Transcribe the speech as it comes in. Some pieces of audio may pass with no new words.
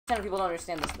of people don't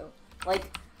understand this though.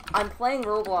 Like, I'm playing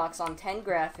Roblox on 10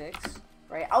 graphics,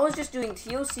 right? I was just doing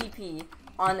TOCP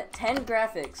on 10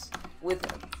 graphics with,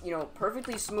 you know,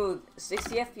 perfectly smooth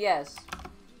 60 FPS.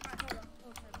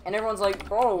 And everyone's like,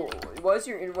 bro, why's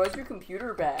your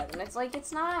computer bad? And it's like,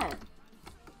 it's not.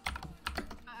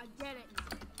 I get it now.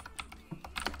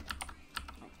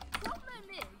 Problem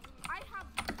is, I have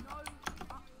no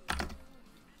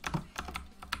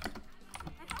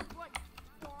I have like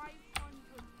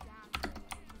 500 downloads,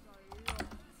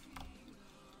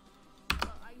 so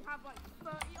I have like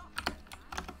 30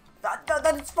 uploads.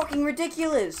 That's fucking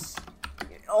ridiculous.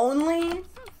 Only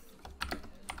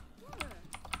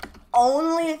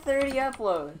 30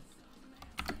 uploads.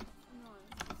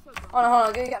 Hold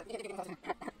on.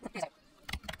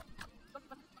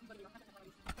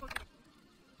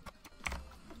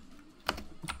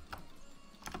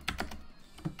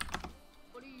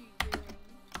 What are you doing?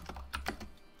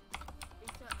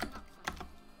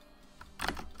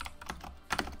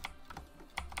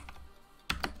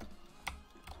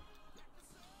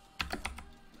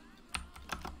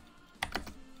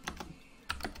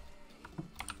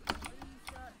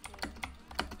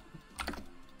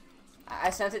 I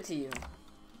sent it to you.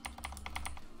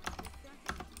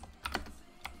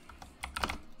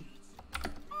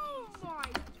 Oh my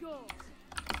god!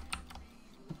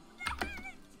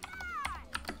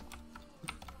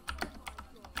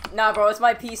 Nah, bro, it's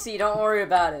my PC. Don't worry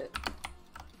about it.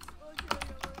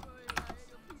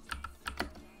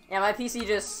 Yeah, my PC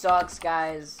just sucks,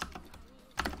 guys.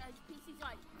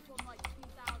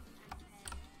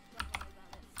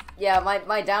 Yeah,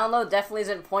 my download definitely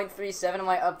isn't 0.37 and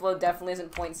my upload definitely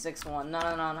isn't 0.61. No.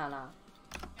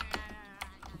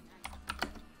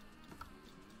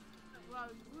 Well,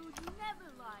 we'll never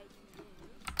lie to you.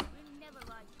 We'll never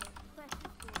lie to you. Precious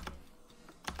gorgeous.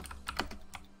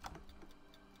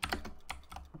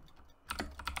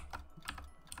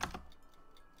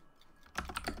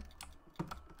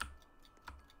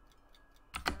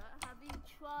 Have you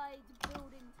tried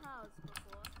building towers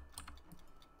before?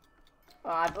 Oh,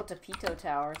 I built a Pito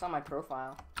tower. It's on my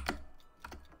profile.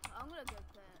 I'm gonna go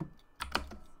play it.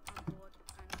 I'm bored and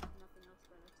I have nothing else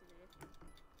better to do.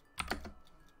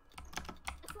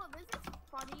 Guess what? There's this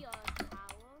funny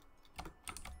tower.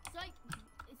 It's like,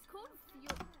 it's called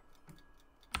Fuel.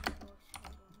 Oh my gosh, hold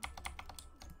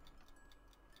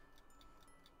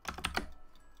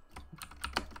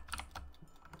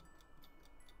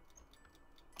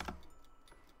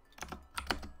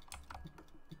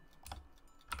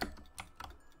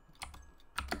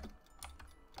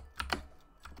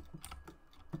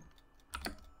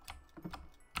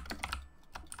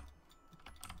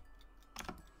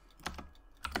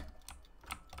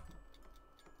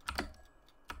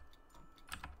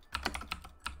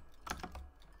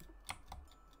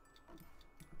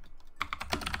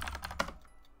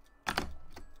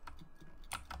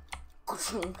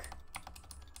on.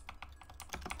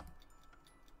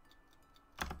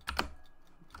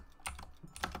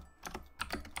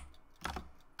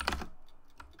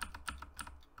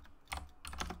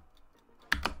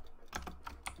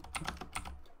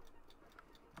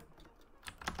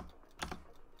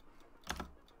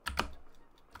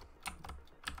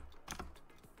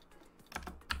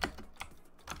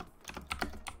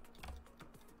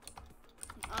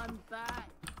 I'm back.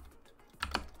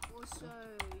 Also,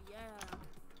 yeah.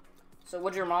 So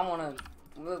what'd your mom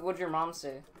what'd your mom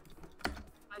say?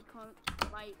 I can't,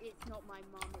 like, it's not my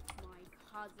mom, it's my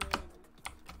cousin.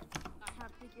 I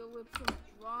have to deal with some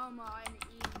drama and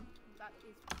Ian, that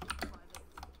is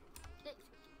private.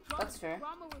 That's fair.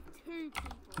 Drama with 2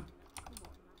 people. Come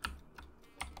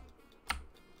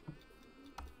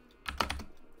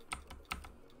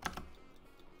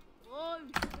on, man. Oh,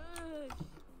 gosh.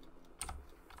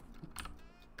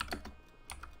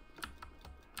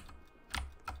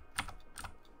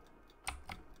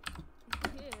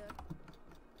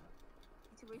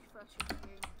 Refresh your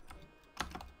screen.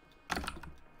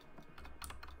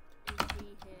 Is he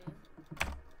here?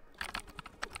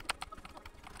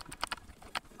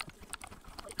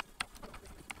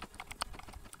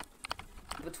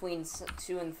 Between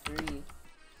 2 and 3.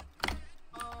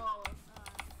 Oh,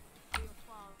 your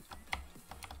father.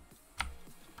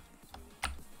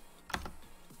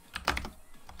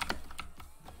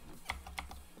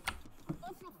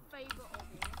 What's your favorite of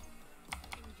it?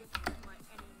 In just like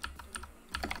anything.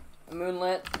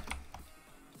 Moonlit.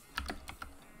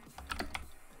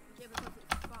 Yeah, because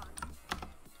it's fun.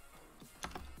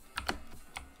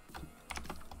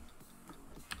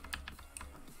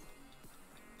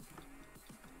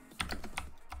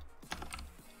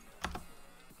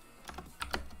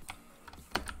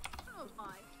 I don't know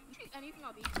why. You shoot anything,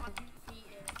 I'll be fine. I beat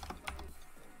it like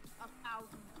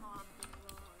 1,000 times in a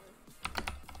row.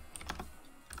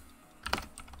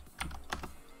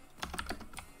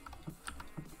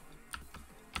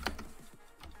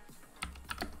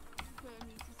 Okay, I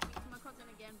need to speak to my cousin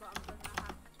again, but I'm gonna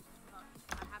have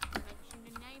I have to mention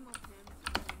the name of him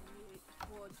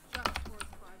for just for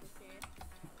his privacy.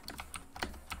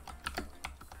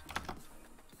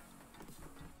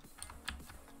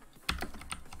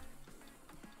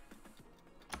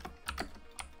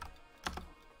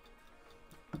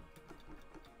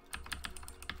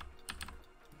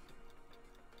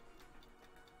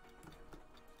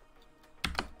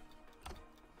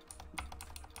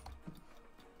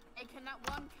 Hey, can that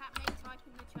one catmate type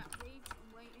in the chat, please?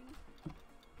 I'm waiting.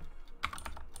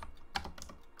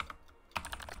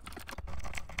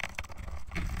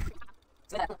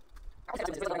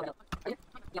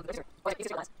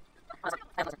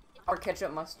 Or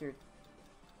ketchup mustard.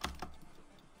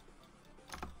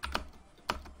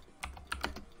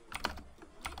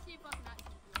 Let me see if I can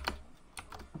actually do it.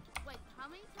 Wait, how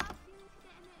many tabs do you need to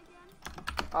get in it again?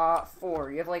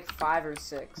 4. You have like 5 or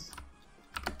 6.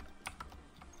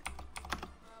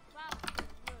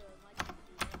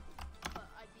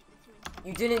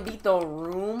 You didn't beat the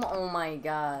room? Oh my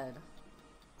god.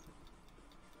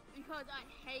 Because I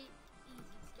hate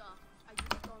easy stuff. I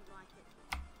just don't like it.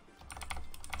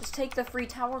 Just take the free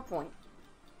tower point.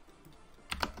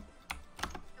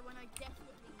 And when I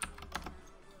desperately need it, then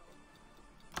I will.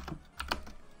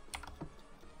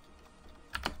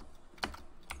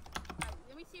 Right,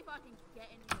 let me see if I can get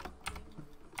in the room.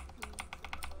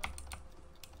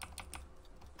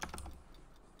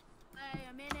 Hey,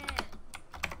 I'm in it.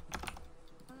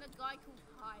 I'm the guy called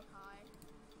Hi.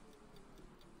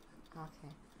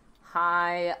 Okay.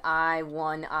 Hi, I,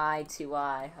 1, I, 2,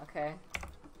 I. Okay.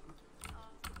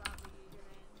 Ask about the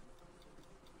username.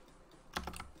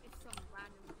 It's some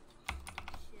random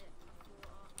shit for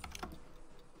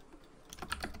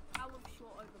I was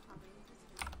short overcoming.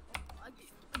 I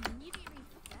just immediately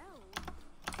fell.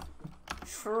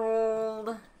 Trolled.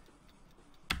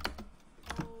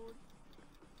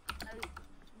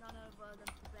 None other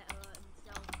than better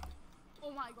himself.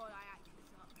 Oh my god, I actually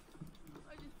suck.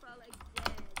 I just felt like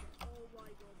dead. Oh my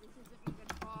god, this isn't even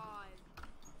hard.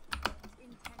 It's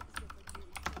intense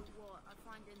difficulty, so what? I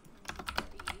find intense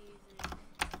difficulty easy.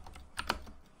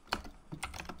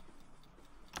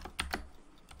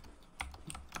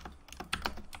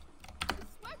 I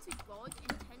swear to god,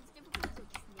 intense difficulties are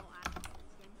just not accurate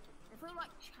in this game. They feel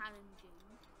like challenging.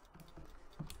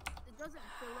 It doesn't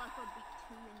feel like I'd be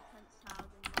too intense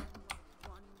housing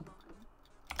one run.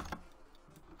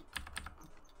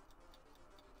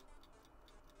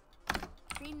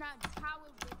 Being that tower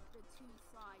with the 2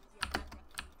 sides, yeah, that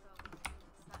definitely felt intense.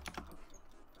 That definitely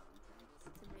felt intense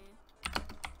to me.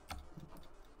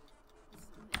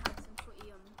 It had some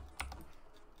pretty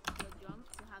big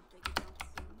jumps. It had bigger jumps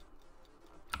than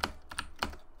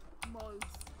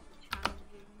most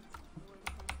challenging or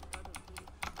intense. I don't really.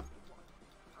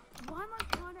 Why am I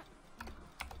trying to?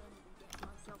 I don't even get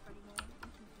myself anymore.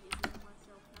 I'm confused with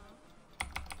myself now. I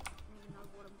don't even know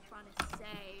what I'm trying to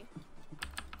say.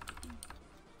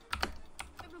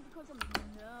 Because I'm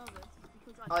nervous.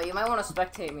 Because I. Oh, you might want to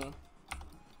spectate me.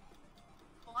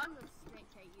 Oh, I'm gonna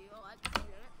spectate you. Oh, I can do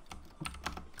it.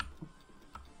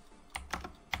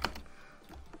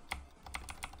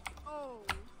 Oh,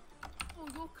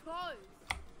 you're close.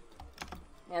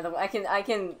 Yeah, I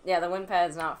can. Yeah, the wind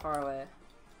pad's not far away.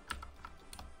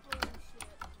 Oh shit!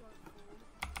 Don't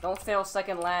fall. Don't fail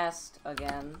second last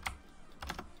again.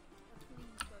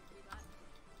 Please don't do that.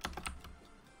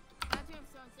 Imagine if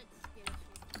someone said skills.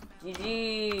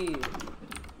 GG.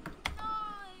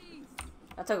 Nice.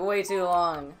 That took way too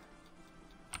long.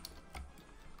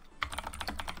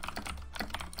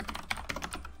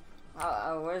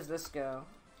 Where's this go?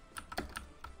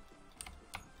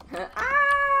 Ah!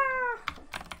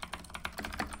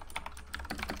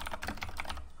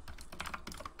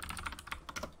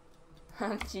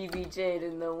 I'm GBJ'd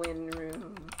in the win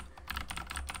room.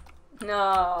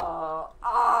 No.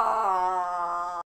 Ah!